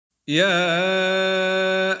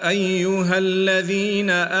يا أيها الذين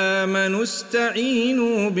آمنوا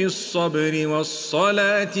استعينوا بالصبر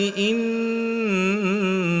والصلاة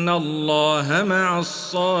إن الله مع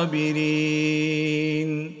الصابرين.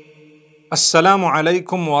 السلام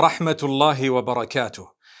عليكم ورحمة الله وبركاته.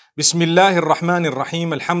 بسم الله الرحمن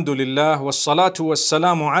الرحيم. الحمد لله والصلاة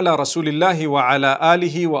والسلام على رسول الله وعلى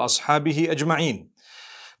آله وأصحابه أجمعين.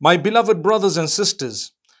 My beloved brothers and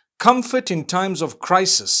sisters, comfort in times of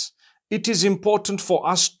crisis. It is important for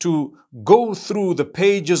us to go through the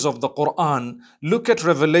pages of the Quran, look at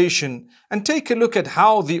Revelation, and take a look at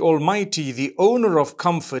how the Almighty, the owner of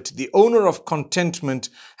comfort, the owner of contentment,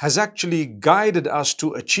 has actually guided us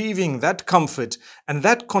to achieving that comfort and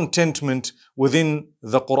that contentment within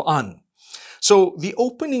the Quran. So the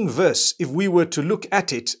opening verse, if we were to look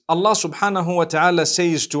at it, Allah subhanahu wa ta'ala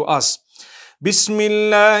says to us, بسم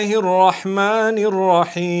الله الرحمن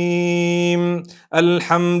الرحيم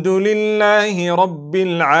الحمد لله رب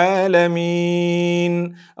العالمين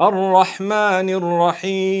الرحمن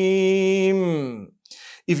الرحيم.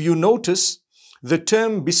 If you notice the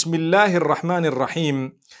term Bismillah ar-Rahman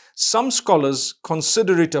ar-Rahim, some scholars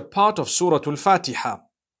consider it a part of Surah Al-Fatiha,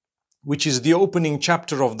 which is the opening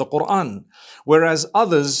chapter of the Quran, whereas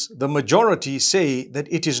others, the majority, say that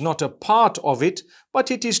it is not a part of it, but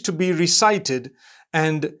it is to be recited,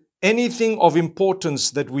 and anything of importance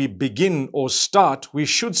that we begin or start, we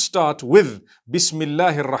should start with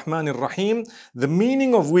Bismillahir Rahmanir Rahim, the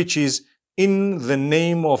meaning of which is in the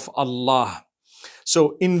name of Allah.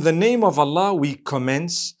 So in the name of Allah we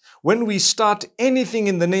commence. When we start anything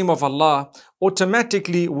in the name of Allah,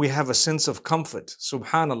 automatically we have a sense of comfort.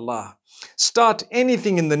 Subhanallah. Start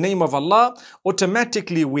anything in the name of Allah,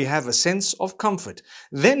 automatically we have a sense of comfort.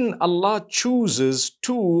 Then Allah chooses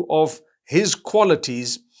two of His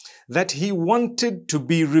qualities that He wanted to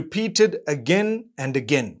be repeated again and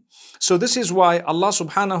again. So this is why Allah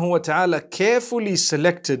subhanahu wa ta'ala carefully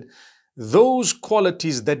selected those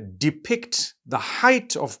qualities that depict the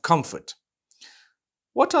height of comfort.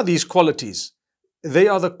 What are these qualities? They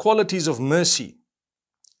are the qualities of mercy.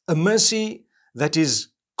 A mercy that is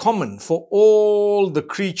common for all the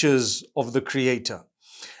creatures of the Creator.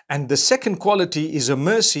 And the second quality is a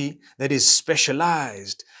mercy that is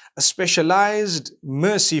specialized. A specialized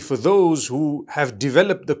mercy for those who have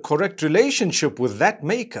developed the correct relationship with that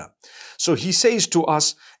Maker. So He says to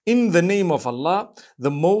us, in the name of Allah,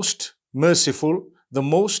 the most merciful, the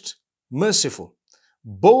most merciful.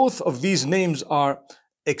 Both of these names are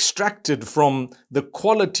extracted from the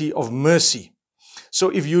quality of mercy. So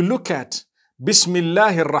if you look at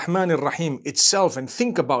Bismillahir Rahmanir Rahim itself and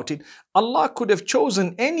think about it, Allah could have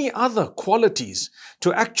chosen any other qualities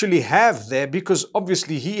to actually have there, because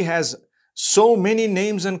obviously He has so many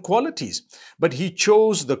names and qualities. But He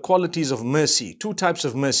chose the qualities of mercy, two types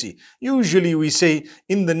of mercy. Usually we say,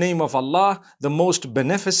 in the name of Allah, the most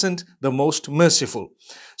beneficent, the most merciful.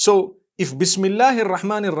 So if Bismillahir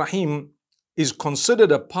Rahmanir Rahim is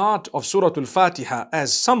considered a part of Surah Al-Fatiha,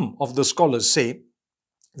 as some of the scholars say,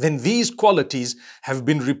 then these qualities have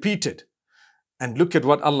been repeated. And look at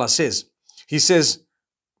what Allah says. He says,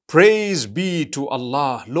 praise be to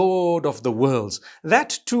Allah, Lord of the worlds.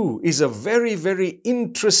 That too is a very, very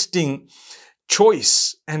interesting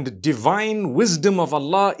choice, and divine wisdom of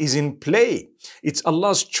Allah is in play. It's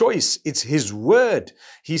Allah's choice. It's His word.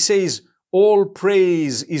 He says, all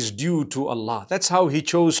praise is due to Allah. That's how He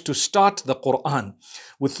chose to start the Quran,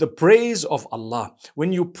 with the praise of Allah.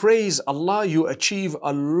 When you praise Allah, you achieve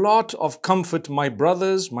a lot of comfort, my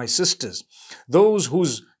brothers, my sisters. Those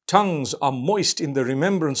whose tongues are moist in the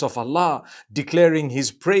remembrance of Allah, declaring His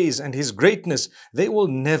praise and His greatness, they will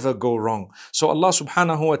never go wrong. So Allah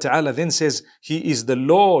subhanahu wa ta'ala then says, He is the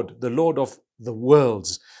Lord of the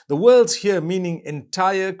worlds. The worlds here meaning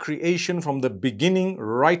entire creation from the beginning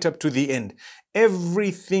right up to the end.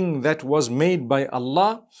 Everything that was made by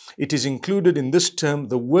Allah, it is included in this term,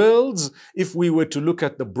 the worlds, if we were to look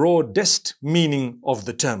at the broadest meaning of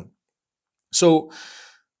the term. So,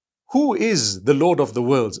 who is the Lord of the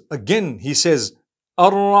worlds? Again, He says,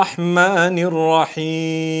 Ar-Rahman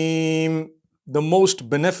Ar-Rahim, the most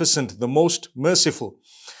beneficent, the most merciful.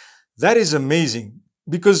 That is amazing,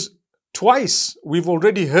 because twice we've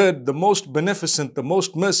already heard the most beneficent, the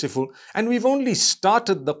most merciful, and we've only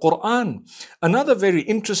started the Quran. Another very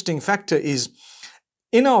interesting factor is,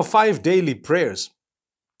 in our 5 daily prayers,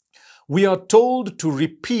 we are told to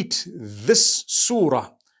repeat this surah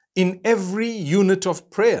in every unit of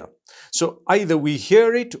prayer. So either we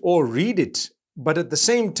hear it or read it, but at the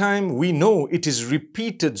same time we know it is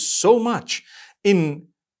repeated so much in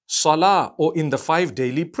salah or in the 5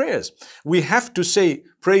 daily prayers. We have to say,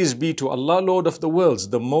 praise be to Allah, Lord of the worlds,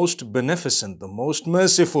 the most beneficent, the most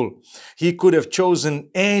merciful. He could have chosen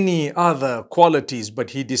any other qualities, but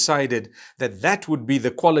He decided that that would be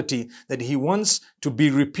the quality that He wants to be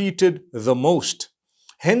repeated the most.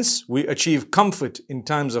 Hence, we achieve comfort in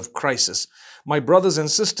times of crisis. My brothers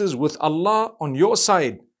and sisters, with Allah on your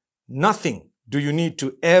side, nothing do you need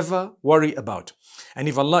to ever worry about. And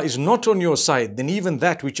if Allah is not on your side, then even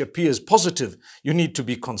that which appears positive, you need to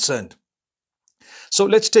be concerned. So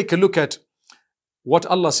let's take a look at what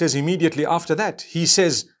Allah says immediately after that. He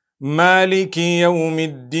says, Maliki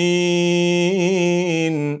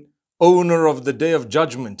Yawmiddin, owner of the day of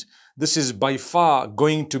judgment. This is by far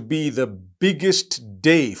going to be the biggest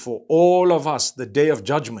day for all of us, the day of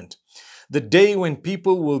judgment. The day when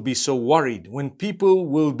people will be so worried, when people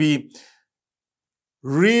will be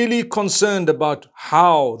really concerned about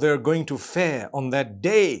how they're going to fare on that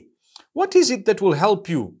day. What is it that will help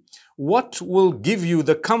you? What will give you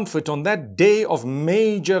the comfort on that day of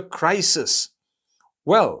major crisis?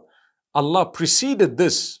 Well, Allah preceded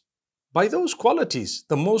this by those qualities,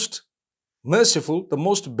 the most merciful, the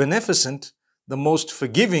most beneficent, the most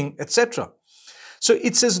forgiving, etc. So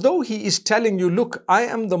it's as though He is telling you, look, I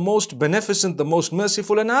am the most beneficent, the most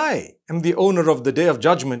merciful, and I am the owner of the day of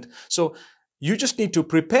judgment. So you just need to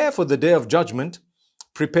prepare for the day of judgment,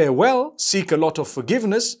 prepare well, seek a lot of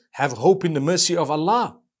forgiveness, have hope in the mercy of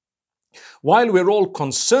Allah. While we're all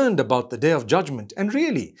concerned about the day of judgment, and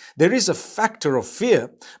really there is a factor of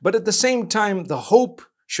fear, but at the same time the hope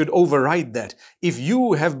should override that. If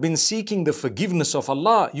you have been seeking the forgiveness of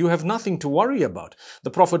Allah, you have nothing to worry about. The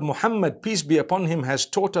Prophet Muhammad, peace be upon him, has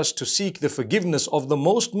taught us to seek the forgiveness of the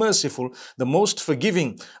most merciful, the most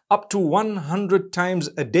forgiving, up to 100 times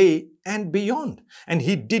a day and beyond. And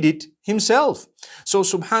he did it himself. So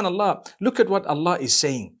subhanallah, look at what Allah is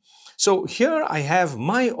saying. So here I have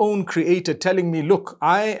my own creator telling me, look,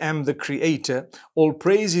 I am the creator. All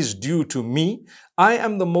praise is due to me. I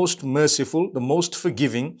am the most merciful, the most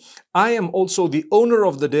forgiving. I am also the owner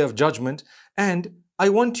of the day of judgment. And I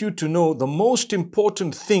want you to know the most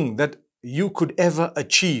important thing that you could ever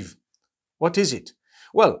achieve. What is it?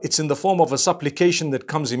 Well, it's in the form of a supplication that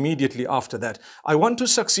comes immediately after that. I want to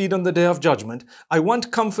succeed on the day of judgment. I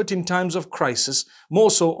want comfort in times of crisis.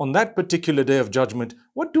 More so on that particular day of judgment.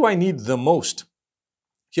 What do I need the most?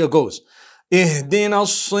 Here goes. Ihdina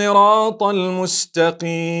as-sirata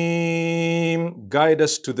al-mustaqim. Guide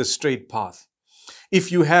us to the straight path.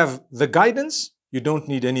 If you have the guidance, you don't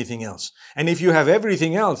need anything else. And if you have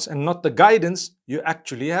everything else and not the guidance, you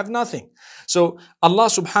actually have nothing. So Allah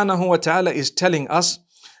subhanahu wa ta'ala is telling us,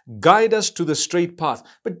 guide us to the straight path.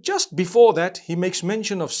 But just before that, He makes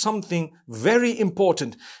mention of something very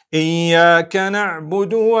important. إِيَّاكَ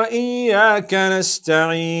نَعْبُدُ وَإِيَّاكَ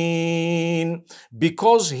نَسْتَعِينُ.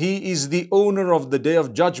 Because He is the owner of the day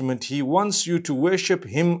of judgment, He wants you to worship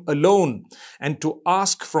Him alone and to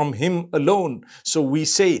ask from Him alone. So we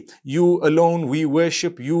say, you alone we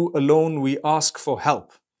worship, you alone we ask for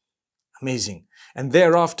help. Amazing. And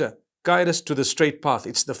thereafter, guide us to the straight path.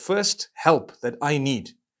 It's the first help that I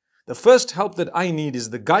need. The first help that I need is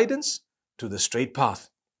the guidance to the straight path.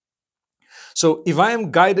 So if I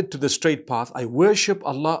am guided to the straight path, I worship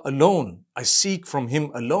Allah alone. I seek from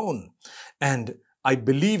Him alone. And I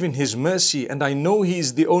believe in His mercy, and I know He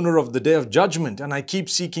is the owner of the day of judgment, and I keep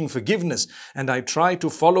seeking forgiveness, and I try to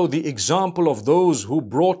follow the example of those who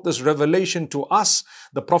brought this revelation to us,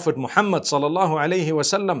 the Prophet Muhammad sallallahu alaihi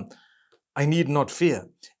wasallam. I need not fear.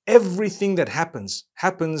 Everything that happens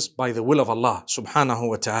by the will of Allah subhanahu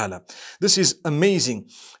wa ta'ala. This is amazing.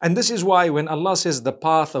 And this is why when Allah says the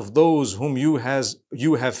path of those whom you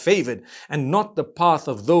have favored and not the path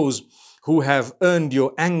of those who have earned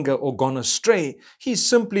your anger or gone astray, He's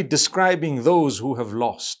simply describing those who have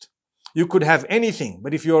lost. You could have anything,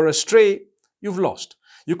 but if you're astray, you've lost.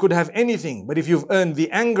 You could have anything, but if you've earned the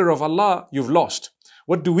anger of Allah, you've lost.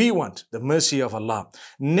 What do we want? The mercy of Allah.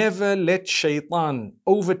 Never let shaitan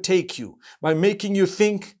overtake you by making you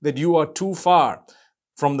think that you are too far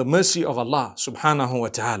from the mercy of Allah subhanahu wa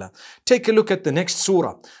ta'ala. Take a look at the next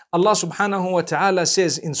surah. Allah subhanahu wa ta'ala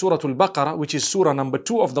says in Surah Al-Baqarah, which is surah number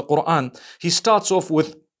 2 of the Quran, He starts off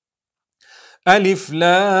with Alif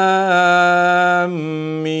Lam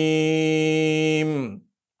Mim.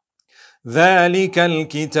 ذلك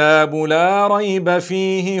الكتاب لا ريب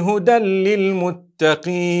فيه هدى للمتقين.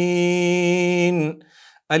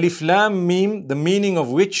 Alif Lam Mim, the meaning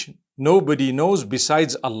of which nobody knows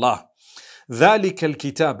besides Allah. ذلك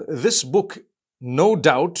الكتاب, this book, no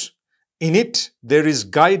doubt, in it there is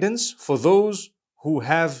guidance for those who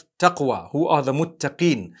have taqwa, who are the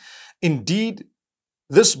muttaqeen. Indeed,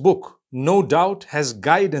 This book, no doubt, has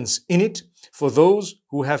guidance in it for those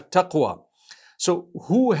who have taqwa. So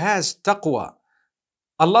who has taqwa?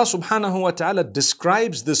 Allah subhanahu wa ta'ala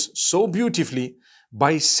describes this so beautifully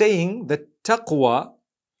by saying that taqwa,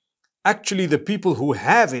 actually the people who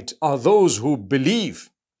have it are those who believe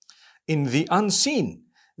in the unseen.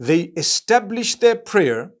 They establish their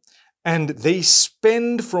prayer and they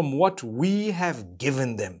spend from what we have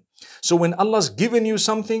given them. So when Allah's given you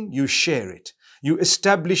something, you share it. You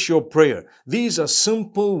establish your prayer. These are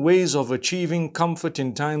simple ways of achieving comfort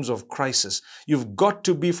in times of crisis. You've got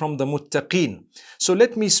to be from the muttaqeen. So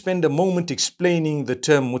let me spend a moment explaining the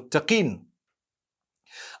term muttaqeen.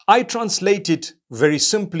 I translate it very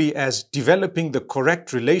simply as developing the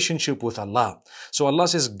correct relationship with Allah. So Allah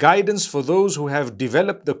says guidance for those who have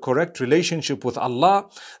developed the correct relationship with Allah,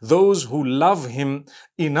 those who love Him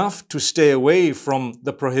enough to stay away from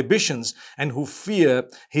the prohibitions and who fear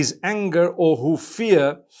His anger or who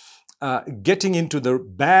fear getting into the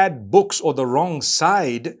bad books or the wrong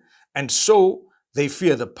side, and so they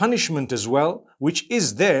fear the punishment as well, which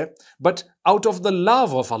is there, but out of the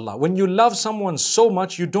love of Allah. When you love someone so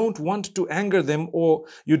much, you don't want to anger them or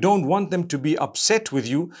you don't want them to be upset with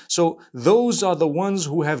you. So those are the ones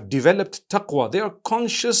who have developed taqwa. They are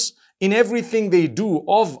conscious in everything they do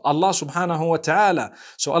of Allah subhanahu wa ta'ala.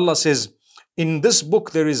 So Allah says, in this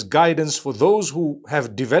book, there is guidance for those who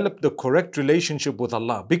have developed the correct relationship with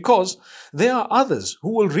Allah, because there are others who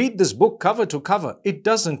will read this book cover to cover. It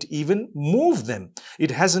doesn't even move them.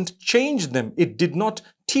 It hasn't changed them. It did not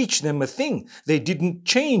teach them a thing. They didn't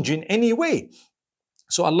change in any way.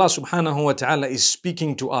 So Allah subhanahu wa ta'ala is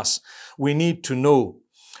speaking to us. We need to know.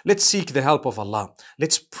 Let's seek the help of Allah.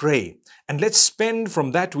 Let's pray. And let's spend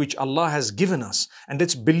from that which Allah has given us. And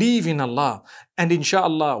let's believe in Allah. And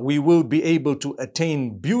inshallah, we will be able to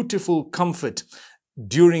attain beautiful comfort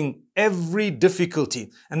during every difficulty.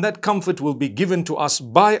 And that comfort will be given to us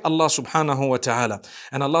by Allah subhanahu wa ta'ala.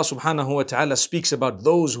 And Allah subhanahu wa ta'ala speaks about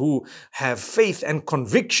those who have faith and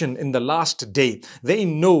conviction in the last day. They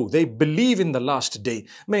know, they believe in the last day.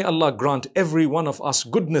 May Allah grant every one of us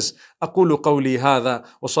goodness. أقول قولي هذا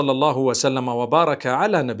وصلى الله وسلم وبارك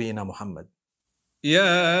على نبينا محمد.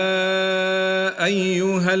 يا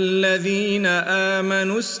أيها الذين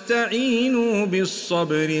آمنوا استعينوا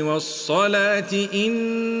بالصبر والصلاة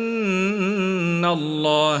إن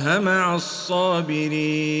الله مع الصابرين